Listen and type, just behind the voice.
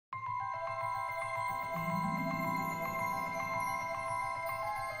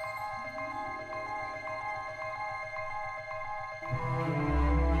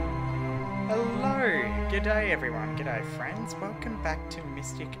G'day everyone, g'day friends, welcome back to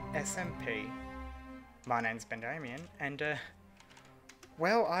MysticSMP. My name's BendoMion, and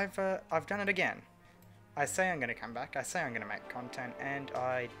well, I've done it again. I say I'm going to come back, I say I'm going to make content, and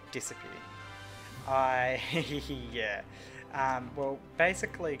I disappear. Yeah. Well,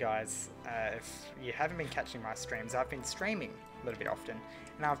 basically guys, if you haven't been catching my streams, I've been streaming a little bit often,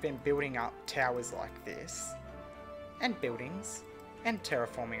 and I've been building up towers like this, and buildings, and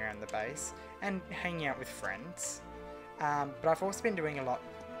terraforming around the base, and hanging out with friends. But I've also been doing a lot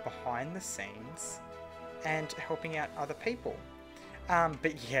behind the scenes, and helping out other people.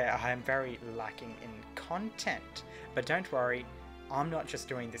 But yeah, I am very lacking in content. But don't worry, I'm not just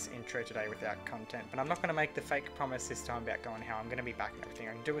doing this intro today without content, but I'm not going to make the fake promise this time about going how I'm going to be back and everything.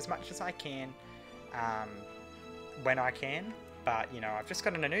 I can do as much as I can, when I can, but you know, I've just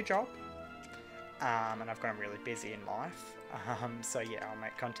gotten a new job, and I've gotten really busy in life, so yeah, I'll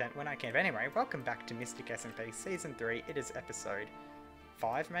make content when I can. But anyway, welcome back to MysticSMP Season 3, it is episode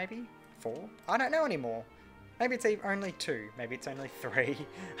 5 maybe? 4? I don't know anymore. Maybe it's only 2, maybe it's only 3,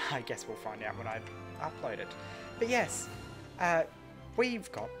 I guess we'll find out when I upload it. But yes, we've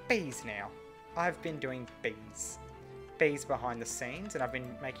got bees now. I've been doing bees. Bees behind the scenes, and I've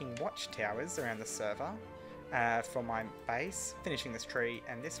been making watchtowers around the server for my base, finishing this tree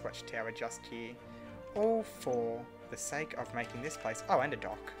and this watchtower just here, all for the sake of making this place, oh, and a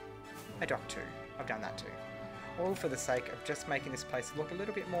dock. A dock too, I've done that too. All for the sake of just making this place look a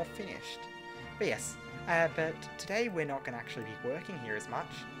little bit more finished. But yes, but today we're not going to actually be working here as much.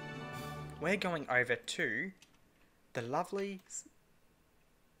 We're going over to the lovely...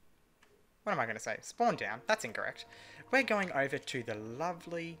 What am I going to say? Spawn Down. That's incorrect. We're going over to the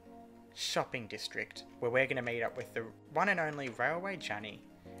lovely shopping district, where we're going to meet up with the one and only Railway Janni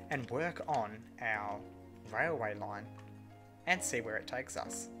and work on our railway line and see where it takes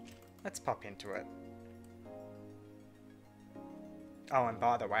us. Let's pop into it. Oh, and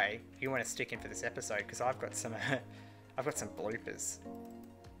by the way, you want to stick in for this episode because I've got some I've got some bloopers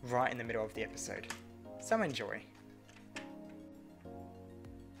right in the middle of the episode. So enjoy.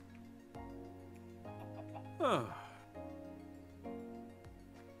 Oh.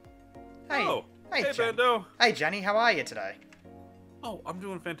 Hey, Oh, hey, Janni. Bendo. Hey, Janni, how are you today? Oh, I'm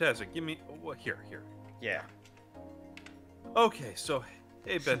doing fantastic. Give me... Oh, here. Yeah. Okay, so...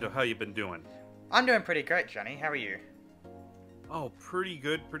 Hey, Bendo, how you been doing? I'm doing pretty great, Janni. How are you? Oh, pretty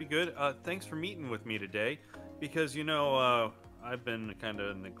good. Thanks for meeting with me today. Because, you know, I've been kind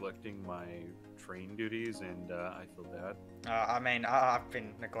of neglecting my train duties, and I feel bad. I mean, I've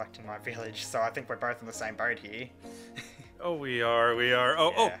been neglecting my village, so I think we're both in the same boat here. Oh, we are. Oh, Yeah.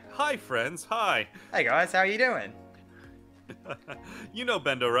 oh, hi, friends. Hi. Hey, guys, how are you doing? You know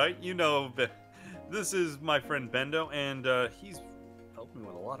Bendo, right? You know, this is my friend Bendo, and he's helped me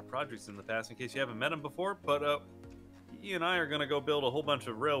with a lot of projects in the past, in case you haven't met him before, but he and I are going to go build a whole bunch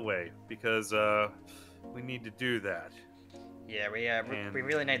of railway, because we need to do that. Yeah, we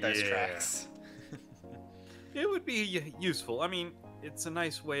really need those yeah. tracks. It would be useful. I mean, it's a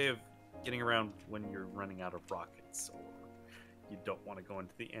nice way of getting around when you're running out of rockets, or you don't want to go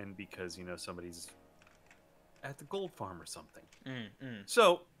into the end because, you know, somebody's at the gold farm or something.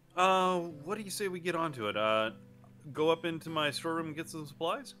 So, what do you say we get onto it? Go up into my storeroom and get some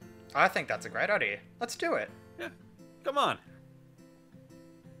supplies? I think that's a great idea. Let's do it. Yeah, come on.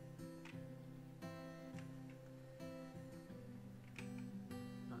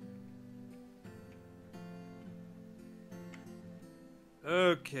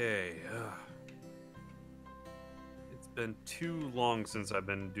 Okay. It's been too long since I've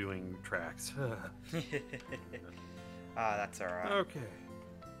been doing tracks. That's alright. Okay.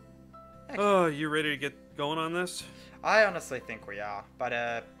 Oh, you ready to get going on this? I honestly think we are, but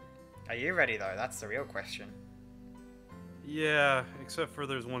are you ready though? That's the real question. Yeah, except for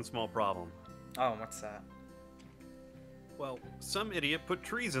there's one small problem. Oh, what's that? Well, some idiot put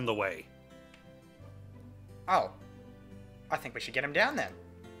trees in the way. Oh. I think we should get him down then.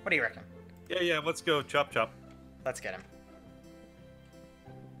 What do you reckon? Yeah, let's go. Chop. Let's get him.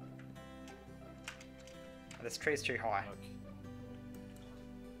 Oh, this tree's too high.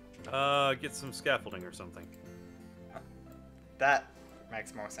 Okay. Get some scaffolding or something. That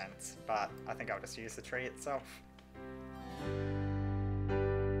makes more sense, but I think I'll just use the tree itself.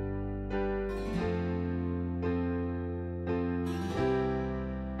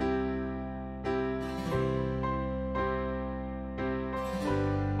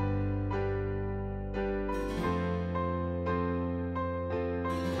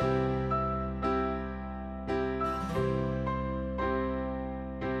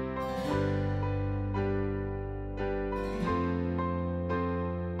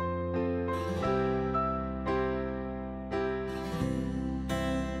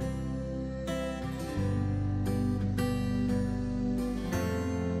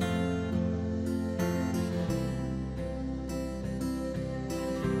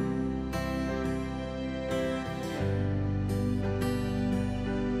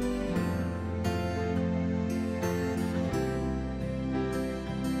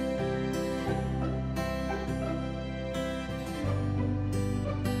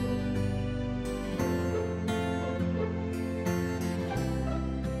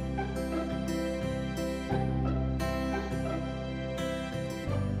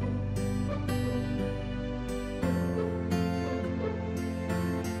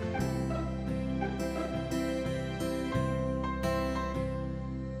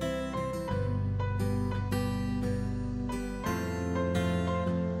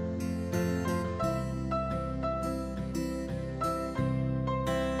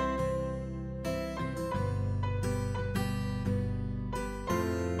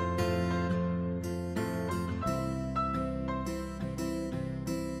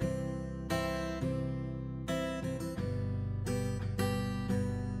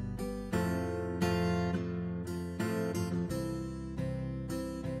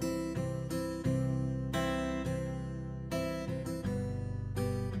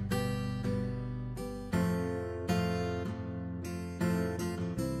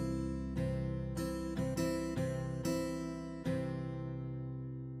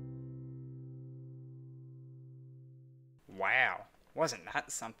 Wasn't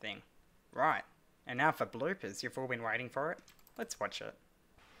that something? Right. And now for bloopers. You've all been waiting for it. Let's watch it.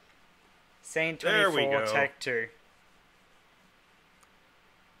 Scene 24, There we go. take 2.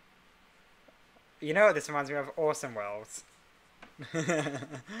 You know what this reminds me of? Awesome Wells.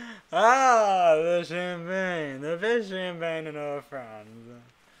 Ah, the champagne. The fish champagne and our friends.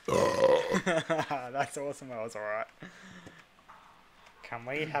 That's Awesome Wells, alright. Can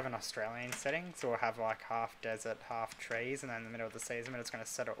we have an Australian setting? So we'll have like half desert, half trees, and then in the middle of the season, it's going to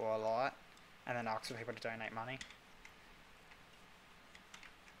set it all alight, and then ask for people to donate money.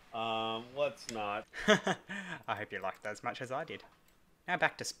 Let's not. I hope you liked that as much as I did. Now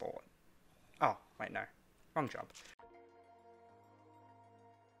back to sport. Oh, wait, no. Wrong job.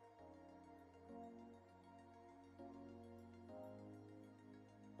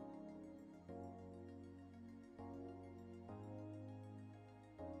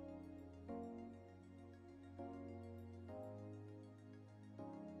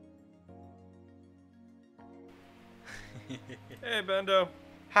 Hey, Bendo.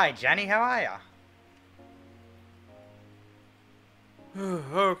 Hi, Janni, how are ya?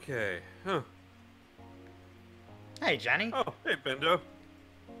 Okay. Huh. Hey, Janni. Oh, hey, Bendo.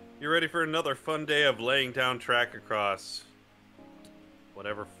 You ready for another fun day of laying down track across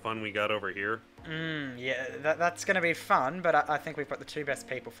whatever fun we got over here? Yeah, that's going to be fun, but I think we've got the 2 best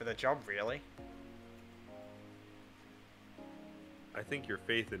people for the job, really. I think your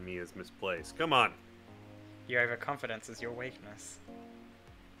faith in me is misplaced. Come on. Your overconfidence is your weakness.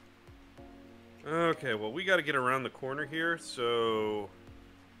 Okay, well, we got to get around the corner here, so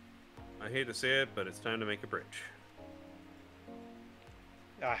I hate to say it, but it's time to make a bridge.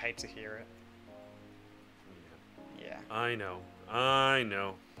 I hate to hear it. Yeah. I know. I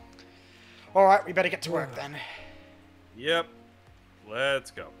know. Alright, we better get to work then. Yep. Let's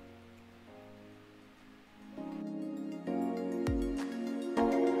go.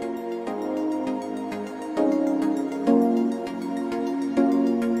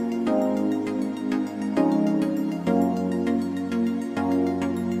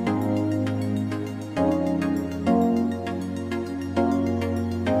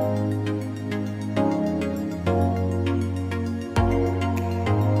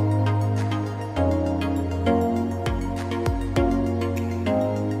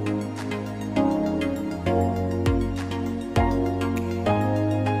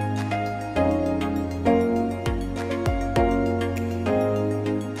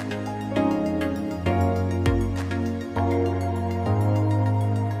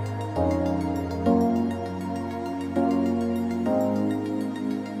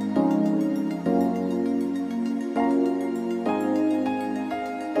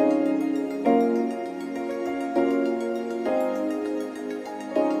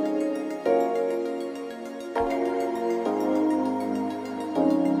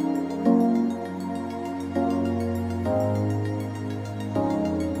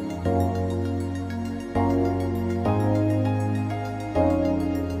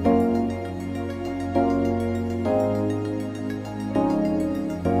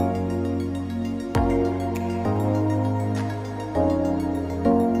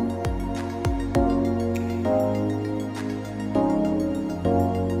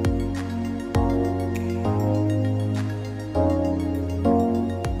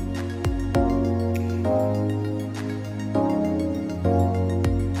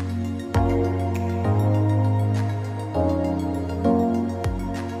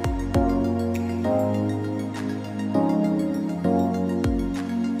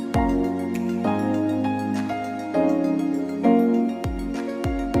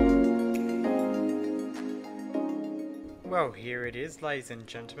 Well, here it is, ladies and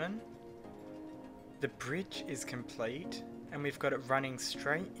gentlemen. The bridge is complete, and we've got it running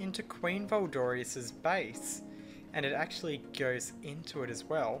straight into QueenVoldorious' base, and it actually goes into it as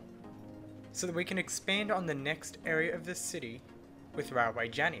well, so that we can expand on the next area of the city with Railway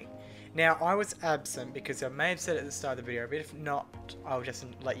Janni. Now, I was absent because I may have said it at the start of the video, but if not, I'll just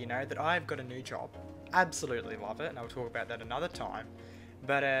let you know that I've got a new job. Absolutely love it, and I'll talk about that another time.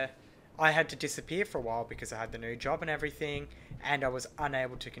 But I had to disappear for a while because I had the new job and everything, and I was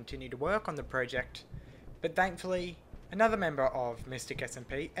unable to continue to work on the project. But thankfully, another member of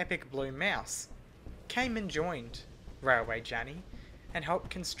MysticSMP, Epic Blue Mouse, came and joined Railway Janni and helped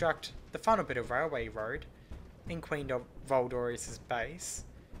construct the final bit of railway road in QueenVoldorious' base.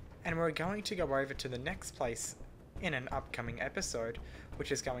 And we're going to go over to the next place in an upcoming episode,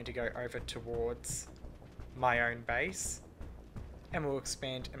 which is going to go over towards my own base, and we'll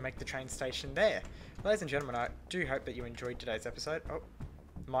expand and make the train station there. Ladies and gentlemen, I do hope that you enjoyed today's episode. Oh,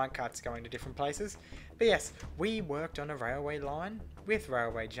 minecarts going to different places. But yes, we worked on a railway line with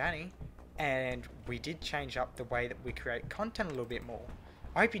Railway Janni, and we did change up the way that we create content a little bit more.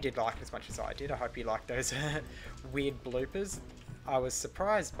 I hope you did like it as much as I did. I hope you liked those weird bloopers. I was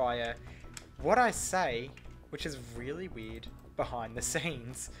surprised by what I say, which is really weird behind the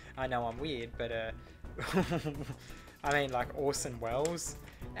scenes. I know I'm weird, but I mean, like Orson Welles,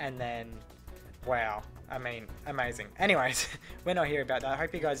 and then wow, I mean, amazing. Anyways, we're not here about that. I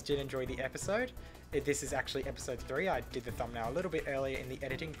hope you guys did enjoy the episode. This is actually episode 3. I did the thumbnail a little bit earlier in the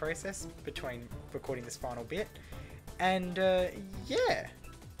editing process between recording this final bit. And yeah.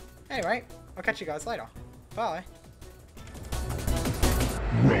 Anyway, I'll catch you guys later. Bye.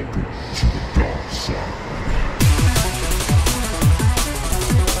 Welcome to the dark side.